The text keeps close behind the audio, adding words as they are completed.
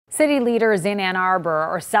City leaders in Ann Arbor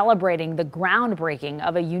are celebrating the groundbreaking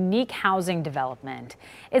of a unique housing development.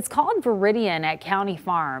 It's called Viridian at County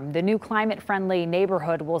Farm. The new climate-friendly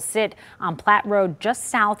neighborhood will sit on Platte Road just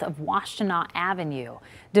south of Washtenaw Avenue.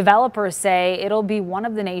 Developers say it'll be one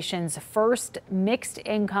of the nation's first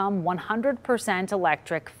mixed-income, 100%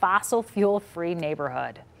 electric, fossil fuel-free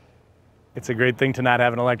neighborhood. It's a great thing to not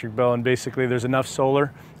have an electric bill, and basically there's enough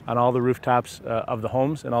solar on all the rooftops of the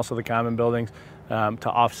homes and also the common buildings to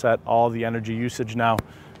offset all the energy usage. Now,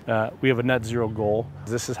 we have a net zero goal.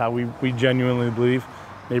 This is how we genuinely believe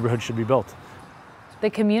neighborhoods should be built. The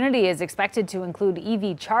community is expected to include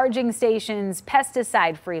EV charging stations,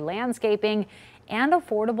 pesticide-free landscaping, and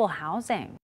affordable housing.